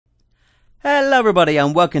Hello everybody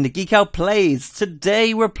and welcome to GOPlays.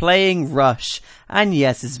 Today we're playing Rush. And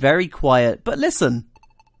yes, it's very quiet, but listen.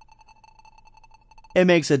 It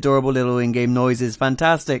makes adorable little in-game noises.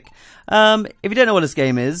 Fantastic. If you don't know what this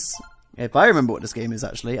game is, if I remember what this game is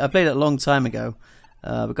actually, I played it a long time ago.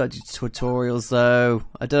 We've got to do tutorials though.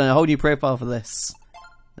 I don't know, a whole new profile for this.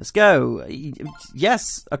 Let's go.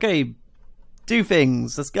 Yes, okay. Do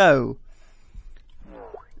things. Let's go.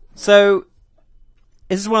 So,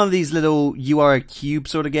 this is one of these little you are a cube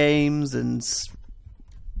sort of games, and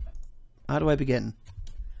how do I begin?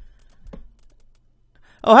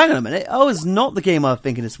 Oh, hang on a minute. Oh, it's not the game I was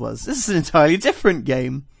thinking this was. This is an entirely different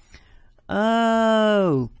game.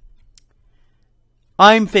 Oh.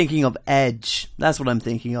 I'm thinking of Edge. That's what I'm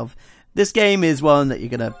thinking of. This game is one that you're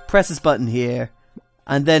going to press this button here,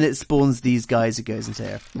 and then it spawns these guys who goes into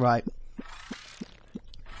here. Right.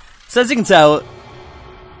 So as you can tell,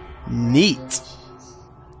 neat.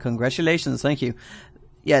 Congratulations, thank you.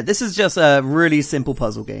 Yeah, this is just a really simple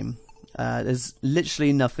puzzle game. There's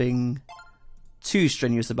literally nothing too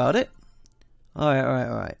strenuous about it.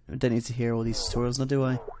 Alright. I don't need to hear all these tutorials now, do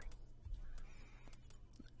I?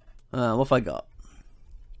 What have I got?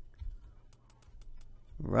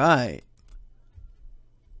 Right.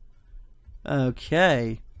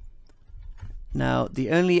 Okay. Now, the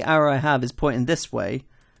only arrow I have is pointing this way,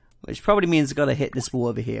 which probably means I've got to hit this wall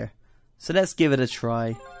over here. So let's give it a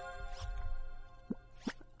try.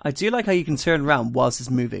 I do like how you can turn around whilst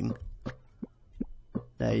it's moving.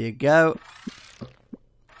 There you go.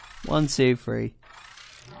 1, 2, 3.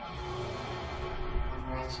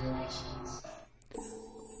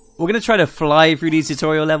 We're going to try to fly through these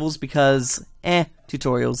tutorial levels because,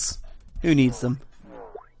 tutorials. Who needs them?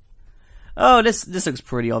 Oh, this looks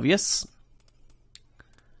pretty obvious.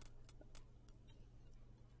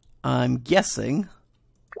 I'm guessing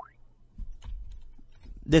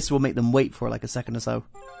this will make them wait for like a second or so.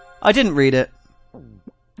 I didn't read it.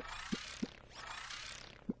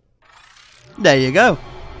 There you go.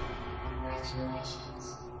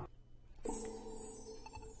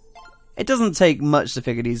 It doesn't take much to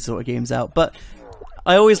figure these sort of games out, but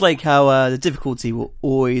I always like how the difficulty will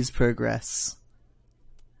always progress.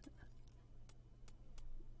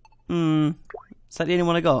 Is that the only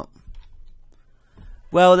one I got?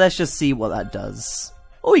 Well, let's just see what that does.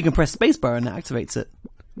 Oh, you can press spacebar and it activates it.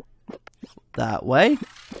 That way.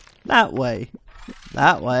 That way.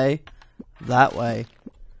 That way. That way.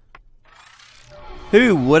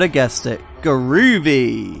 Who would have guessed it?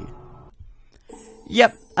 Groovy!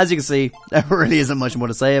 Yep, as you can see, there really isn't much more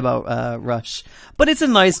to say about Rush. But it's a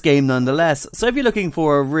nice game nonetheless. So if you're looking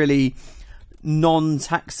for a really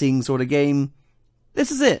non-taxing sort of game,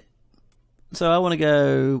 this is it. So I want to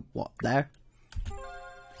go, what, there?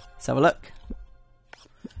 Let's have a look.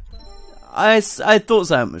 I thought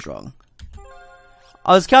something was wrong.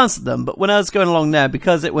 I was counting them, but when I was going along there,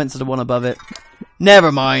 because it went to the one above it,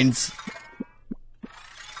 never mind.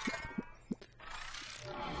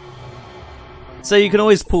 So you can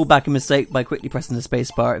always pull back a mistake by quickly pressing the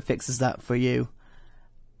spacebar. It fixes that for you.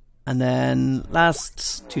 And then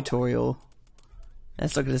last tutorial.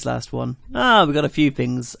 Let's look at this last one. Ah, we got a few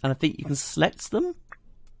things, and I think you can select them.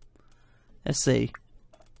 Let's see.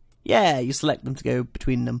 Yeah, you select them to go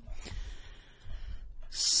between them.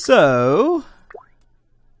 So,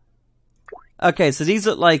 okay, so these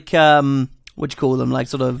look like, what do you call them, like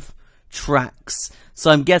sort of tracks.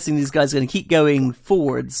 So I'm guessing these guys are going to keep going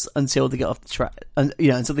forwards until they get off the track,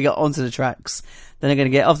 until they get onto the tracks. Then they're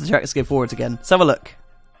going to get off the tracks and go forwards again. Let's have a look.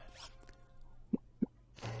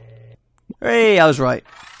 Hey, I was right.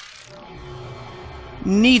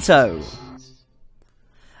 Neato.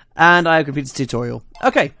 And I have completed the tutorial.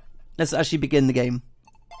 Okay, let's actually begin the game.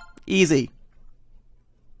 Easy.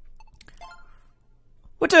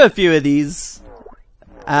 We'll do a few of these,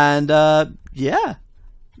 and yeah,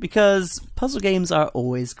 because puzzle games are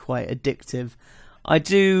always quite addictive. I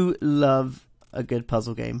do love a good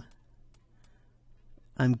puzzle game.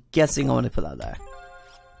 I'm guessing I want to put that there.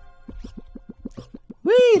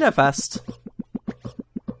 Whee, they're fast.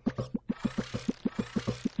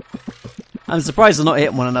 I'm surprised they're not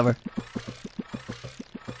hitting one another.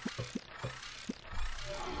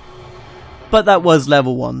 But that was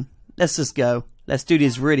level 1. Let's just go. Let's do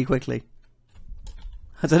this really quickly.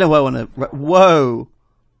 I don't know why I want to... Whoa!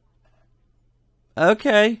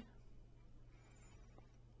 Okay.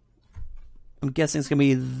 I'm guessing it's going to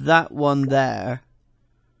be that one there.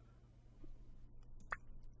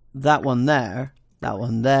 That one there. That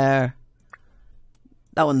one there.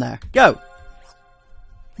 That one there. Go!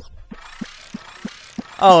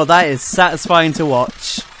 Oh, that is satisfying to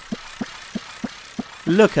watch.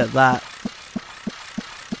 Look at that.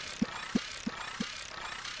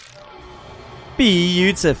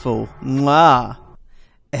 Beautiful. Mwah.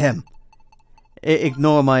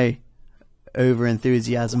 Ignore my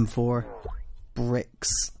over-enthusiasm for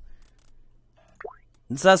bricks.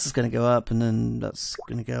 So that's just going to go up, and then that's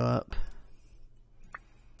going to go up.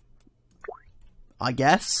 I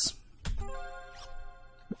guess.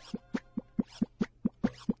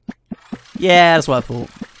 Yeah, that's what I thought.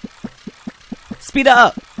 Speed it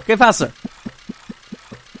up! Go faster!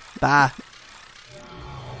 Bah.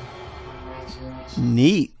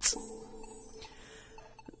 Neat.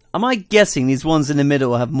 Am I guessing these ones in the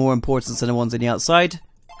middle have more importance than the ones on the outside?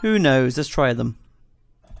 Who knows? Let's try them.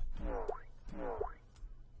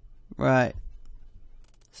 Right.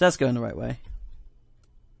 So that's going the right way.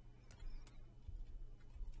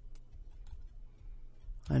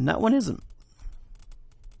 And that one isn't.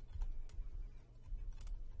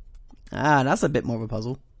 Ah, that's a bit more of a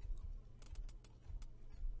puzzle.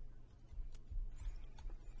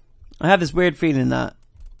 I have this weird feeling that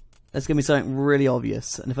there's going to be something really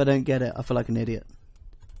obvious, and if I don't get it, I feel like an idiot.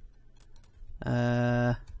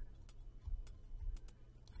 Oh,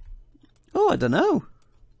 I don't know.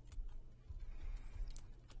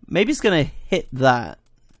 Maybe it's going to hit that.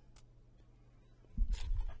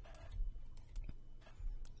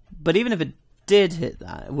 But even if it did hit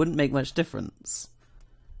that, it wouldn't make much difference.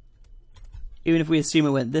 Even if we assume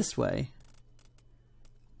it went this way.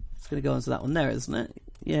 It's going to go onto that one there, isn't it?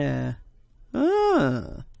 Yeah.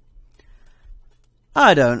 Ah.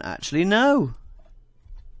 I don't actually know.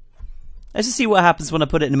 Let's just see what happens when I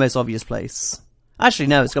put it in the most obvious place. Actually,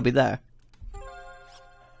 no, it's got to be there.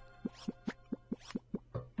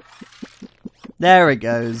 There it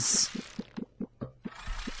goes.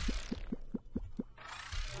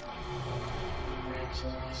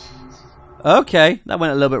 Okay, that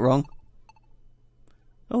went a little bit wrong.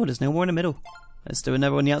 Oh, there's no more in the middle. Let's do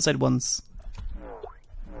another on the outside ones.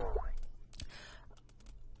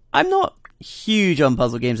 I'm not huge on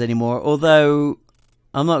puzzle games anymore, although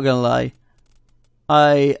I'm not gonna lie,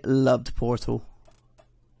 I loved Portal.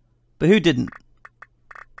 But who didn't?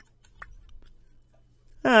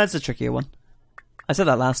 Ah, that's a trickier one. I said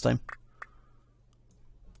that last time.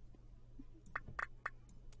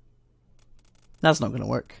 That's not gonna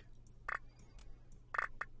work.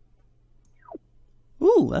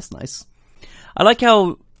 Ooh, that's nice. I like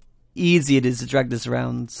how easy it is to drag this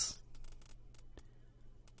around.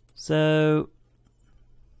 So,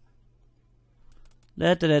 hang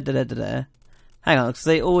on, because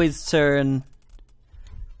they always turn.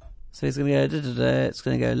 So it's gonna go. It's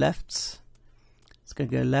gonna go left. It's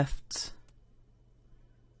gonna go left.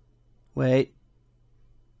 Wait.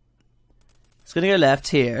 It's gonna go left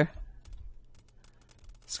here.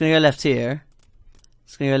 It's gonna go left here.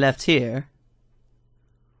 It's gonna go left here.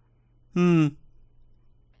 It's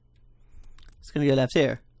gonna go left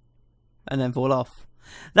here. And then fall off.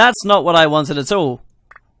 That's not what I wanted at all.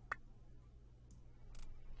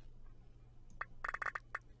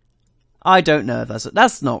 I don't know if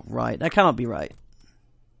that's not right. That cannot be right.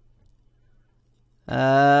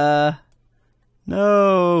 No.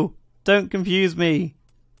 Don't confuse me.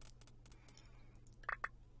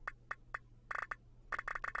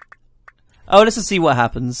 Oh, let's just see what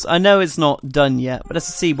happens. I know it's not done yet, but let's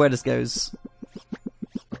just see where this goes.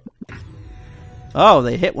 Oh,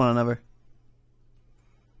 they hit one another.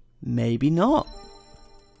 Maybe not.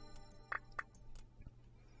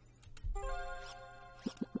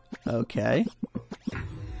 Okay.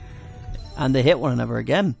 And they hit one another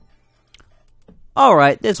again.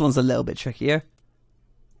 Alright, this one's a little bit trickier.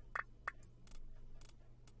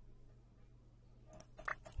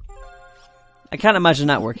 I can't imagine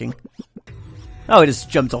that working. Oh, it just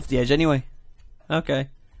jumped off the edge anyway. Okay.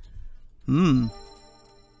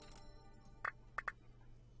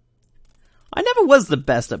 I never was the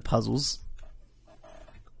best at puzzles.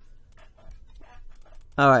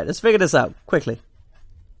 Alright, let's figure this out quickly.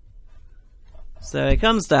 So it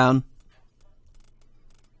comes down.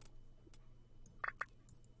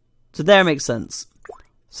 So there makes sense.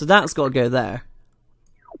 So that's got to go there.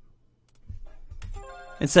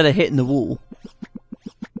 Instead of hitting the wall.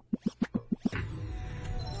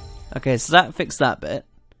 Okay, so that fixed that bit.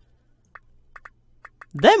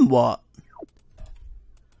 Then what?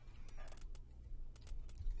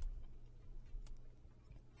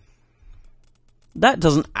 That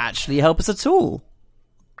doesn't actually help us at all.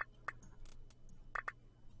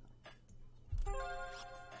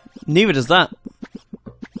 Neither does that.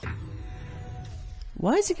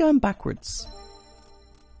 Why is he going backwards?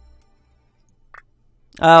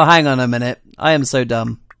 Oh, hang on a minute. I am so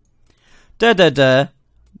dumb.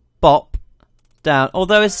 Bop. Down.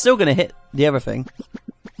 Although it's still going to hit the other thing.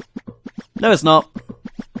 No, it's not.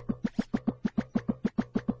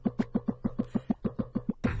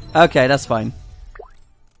 Okay, that's fine.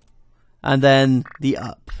 And then the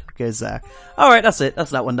up goes there. Alright, that's it.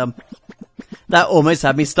 That's that one done. That almost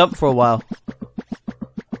had me stumped for a while.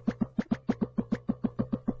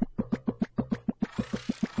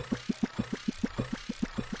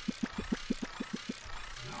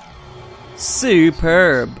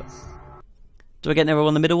 Superb. Do I get every one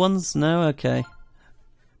of the middle ones? No? Okay.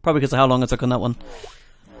 Probably because of how long I took on that one.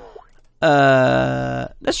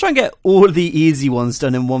 Let's try and get all the easy ones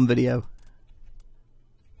done in one video.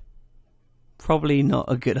 Probably not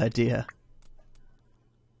a good idea.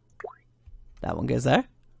 That one goes there.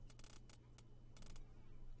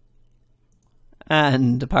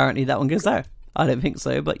 And apparently that one goes there. I don't think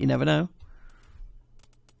so, but you never know.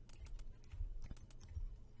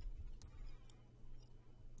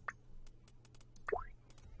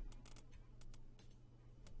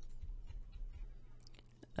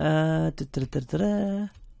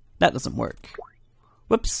 That doesn't work.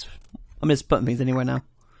 Whoops. I'm just putting things anywhere now.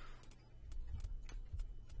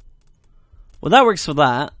 Well, that works for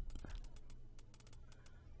that.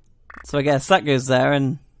 So I guess that goes there,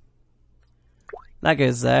 and that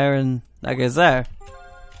goes there, and that goes there.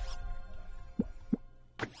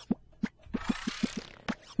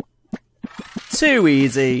 Too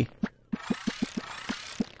easy.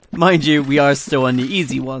 Mind you, we are still on the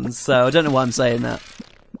easy ones, so I don't know why I'm saying that.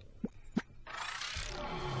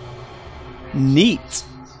 Neat.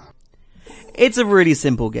 It's a really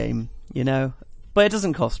simple game, you know, but it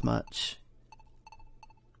doesn't cost much.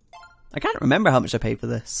 I can't remember how much I paid for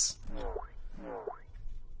this.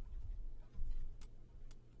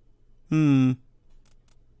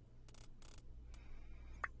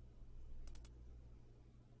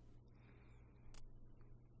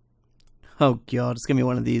 Oh god, it's gonna be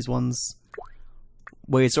one of these ones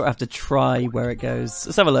where you sort of have to try where it goes.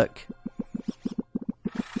 Let's have a look.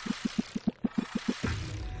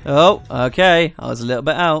 Oh, okay. I was a little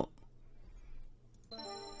bit out.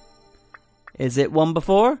 Is it one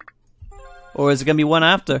before? Or is it going to be one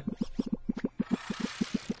after?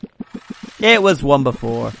 It was one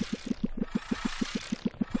before.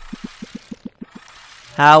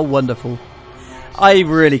 How wonderful. I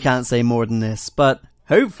really can't say more than this, but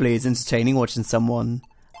hopefully it's entertaining watching someone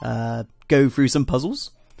go through some puzzles.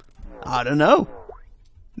 I don't know.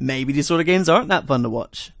 Maybe these sort of games aren't that fun to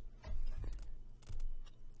watch.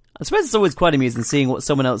 I suppose it's always quite amusing seeing what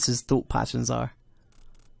someone else's thought patterns are.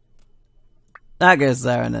 That goes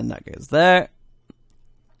there, and then that goes there.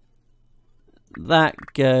 That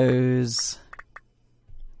goes...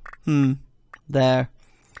 there.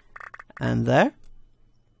 And there.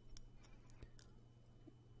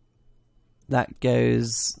 That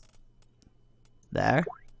goes... there.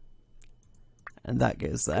 And that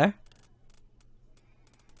goes there.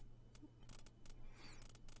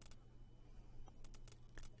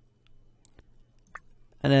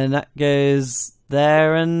 And then that goes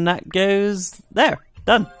there, and that goes there.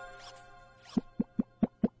 Done.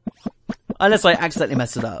 Unless I accidentally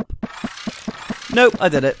messed it up. Nope, I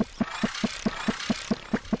did it.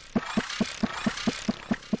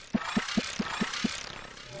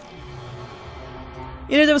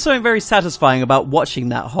 You know, there was something very satisfying about watching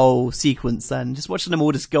that whole sequence then. Just watching them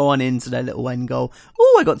all just go on into their little end goal.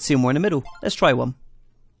 Oh, I got two more in the middle. Let's try one.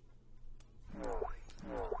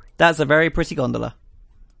 That's a very pretty gondola.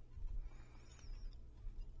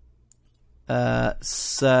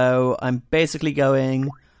 So I'm basically going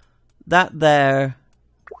that there,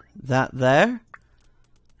 that there,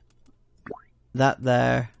 that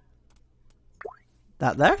there,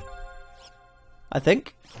 that there, I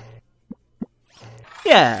think.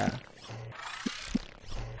 Yeah.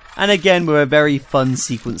 And again, we're a very fun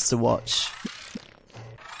sequence to watch.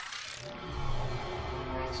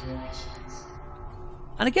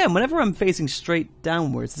 And again, whenever I'm facing straight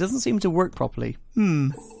downwards, it doesn't seem to work properly.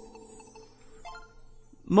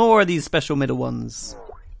 More of these special middle ones.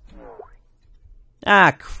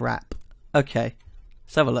 Ah, crap. Okay.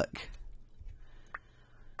 Let's have a look.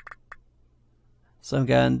 So I'm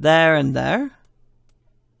going there and there.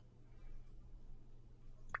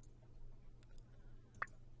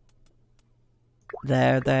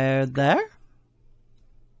 There, there, there.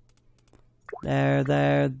 There,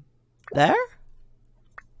 there, there.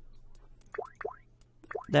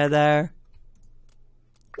 There, there.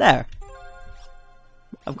 There.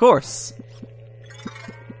 Of course.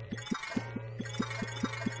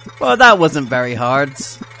 Well, that wasn't very hard.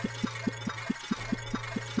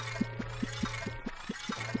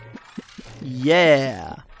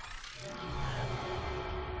 Yeah.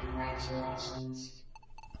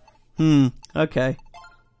 Okay.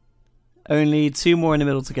 Only two more in the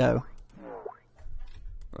middle to go.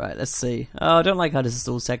 Right, let's see. Oh, I don't like how this is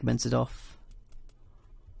all segmented off.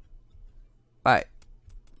 Right.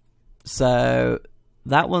 So,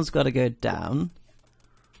 that one's got to go down.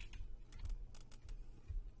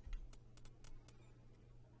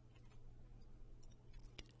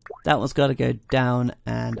 That one's got to go down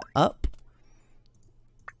and up.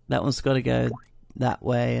 That one's got to go that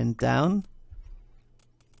way and down.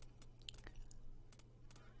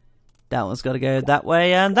 That one's got to go that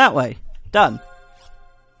way and that way. Done.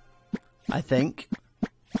 I think.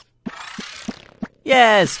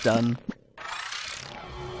 Yes, done.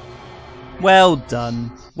 Well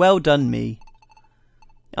done. Well done, me.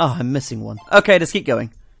 Oh, I'm missing one. Okay, let's keep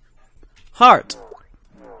going. Heart.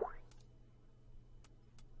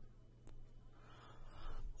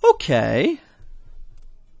 Okay.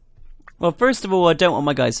 Well, first of all, I don't want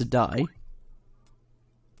my guys to die.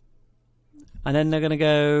 And then they're going to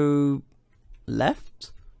go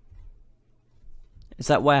left. Is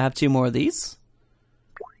that why I have two more of these?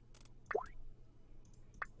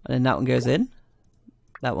 And then that one goes in.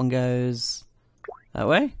 That one goes that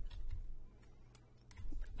way.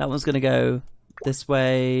 That one's going to go this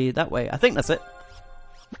way, that way. I think that's it.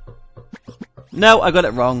 No, I got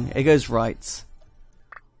it wrong. It goes right.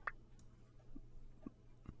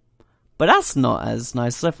 But that's not as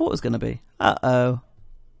nice as I thought it was going to be. Uh-oh.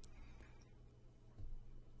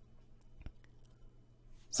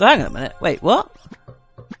 So hang on a minute. Wait, what?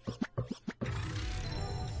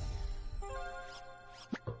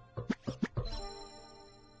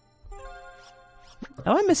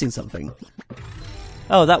 Am I missing something?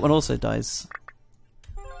 Oh, that one also dies.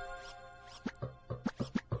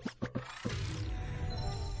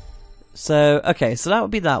 So, okay, so that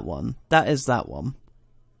would be that one. That is that one.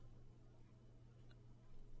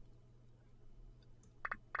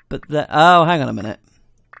 But the, oh, hang on a minute.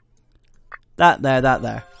 That there, that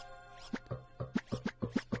there.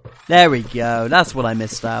 There we go. That's what I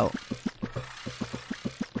missed out.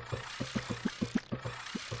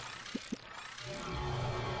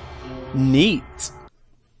 Neat.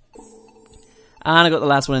 And I got the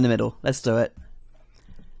last one in the middle. Let's do it.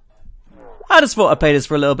 I just thought I'd play this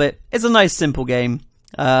for a little bit. It's a nice, simple game.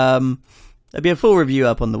 There'll be a full review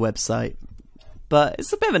up on the website. But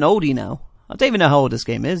it's a bit of an oldie now. I don't even know how old this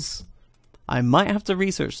game is. I might have to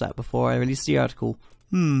research that before I release the article.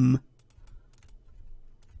 Let's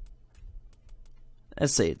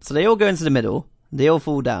see. So they all go into the middle. They all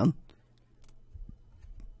fall down.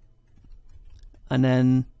 And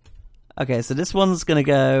then... okay, so this one's going to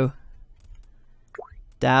go...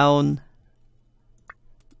 down...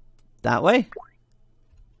 that way.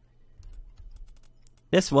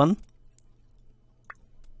 This one...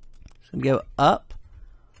 is going to go up.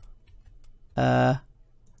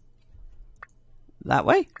 That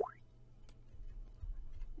way?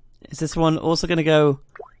 Is this one also going to go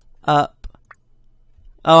up?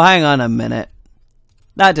 Oh, hang on a minute.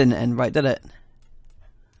 That didn't end right, did it?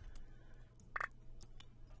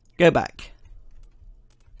 Go back.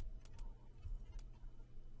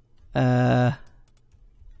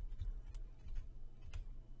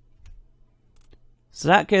 So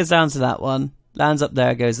that goes down to that one. Lands up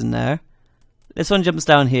there, goes in there. This one jumps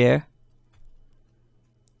down here.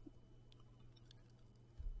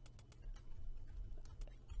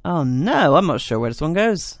 Oh no, I'm not sure where this one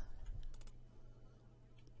goes.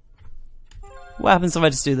 What happens if I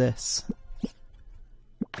just do this?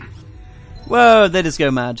 Whoa, they just go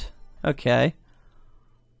mad. Okay.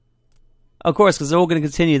 Of course, because they're all going to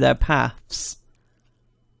continue their paths.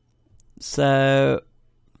 So...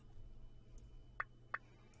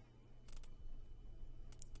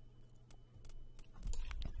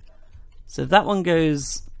 so if that one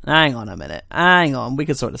goes... hang on a minute. Hang on, we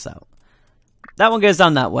can sort this out. That one goes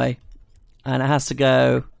down that way. And it has to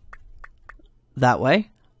go... that way.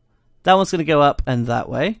 That one's going to go up and that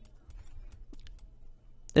way.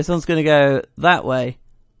 This one's going to go that way.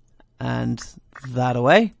 And that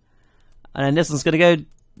away. And then this one's going to go...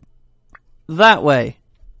 that way.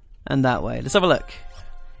 And that way. Let's have a look.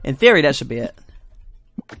 In theory, that should be it.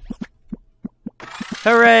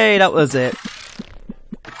 Hooray! That was it.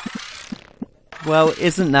 Well,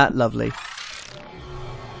 isn't that lovely?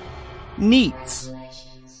 Neat. Let's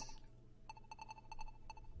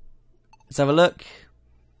have a look.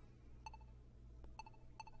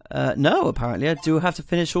 No, apparently I do have to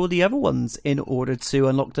finish all the other ones in order to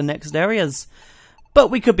unlock the next areas. But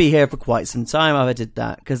we could be here for quite some time if I did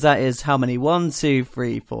that, because that is how many? 1, 2,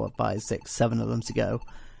 3, 4, 5, 6, 7 of them to go.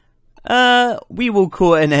 We will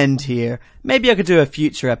call it an end here. Maybe I could do a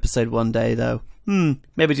future episode one day, though.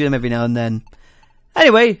 Maybe do them every now and then.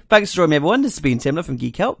 Anyway, thanks for joining me, everyone. This has been Timler from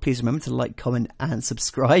Geek Out. Please remember to like, comment, and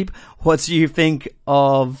subscribe. What do you think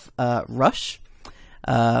of Rush?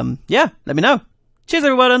 Yeah, let me know. Cheers,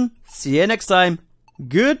 everyone. See you next time.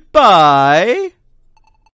 Goodbye.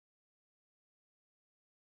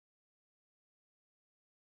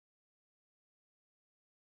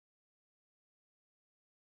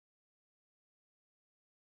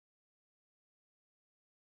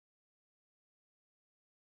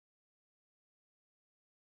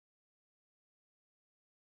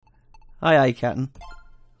 Aye, Captain.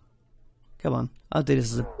 Come on, I'll do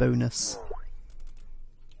this as a bonus.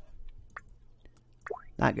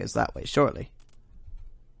 That goes that way, shortly.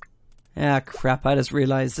 Ah, crap, I just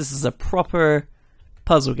realised this is a proper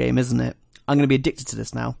puzzle game, isn't it? I'm going to be addicted to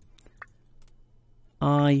this now.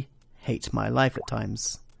 I hate my life at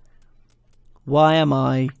times. Why am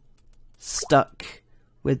I stuck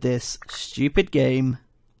with this stupid game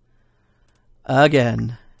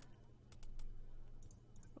again?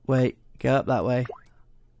 Wait, go up that way.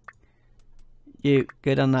 You,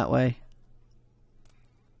 go down that way.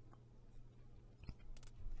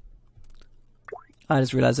 I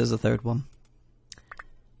just realised there's a third one.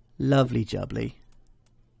 Lovely jubbly.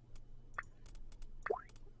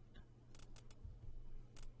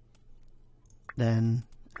 Then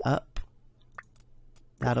up.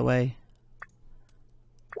 That away.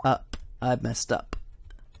 Up. I've messed up.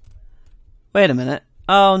 Wait a minute.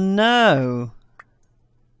 Oh no!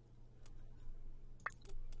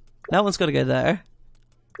 That one's got to go there.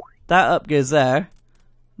 That up goes there.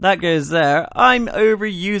 That goes there. I'm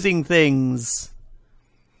overusing things.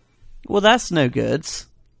 Well, that's no good.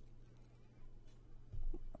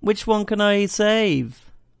 Which one can I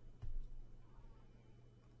save?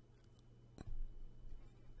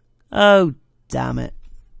 Oh, damn it.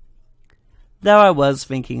 There I was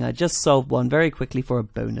thinking I just solved one very quickly for a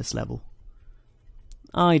bonus level.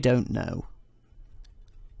 I don't know.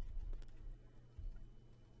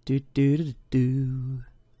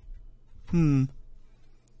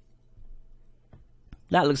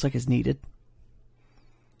 That looks like it's needed.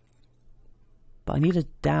 But I need a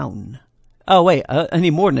down. Oh wait, I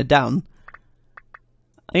need more than a down.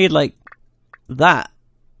 I need like that.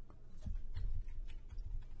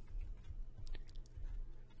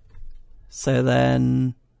 So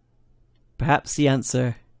then perhaps the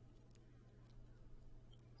answer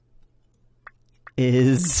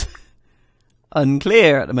is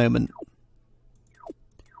unclear at the moment.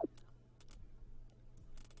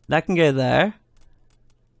 That can go there.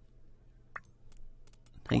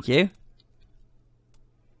 Thank you.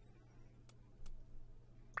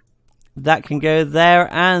 That can go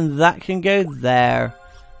there, and that can go there.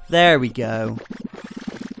 There we go.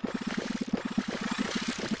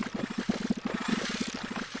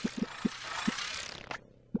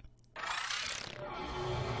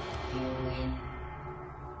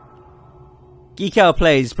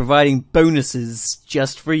 GOPlays providing bonuses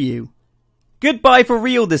just for you. Goodbye for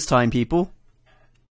real this time, people.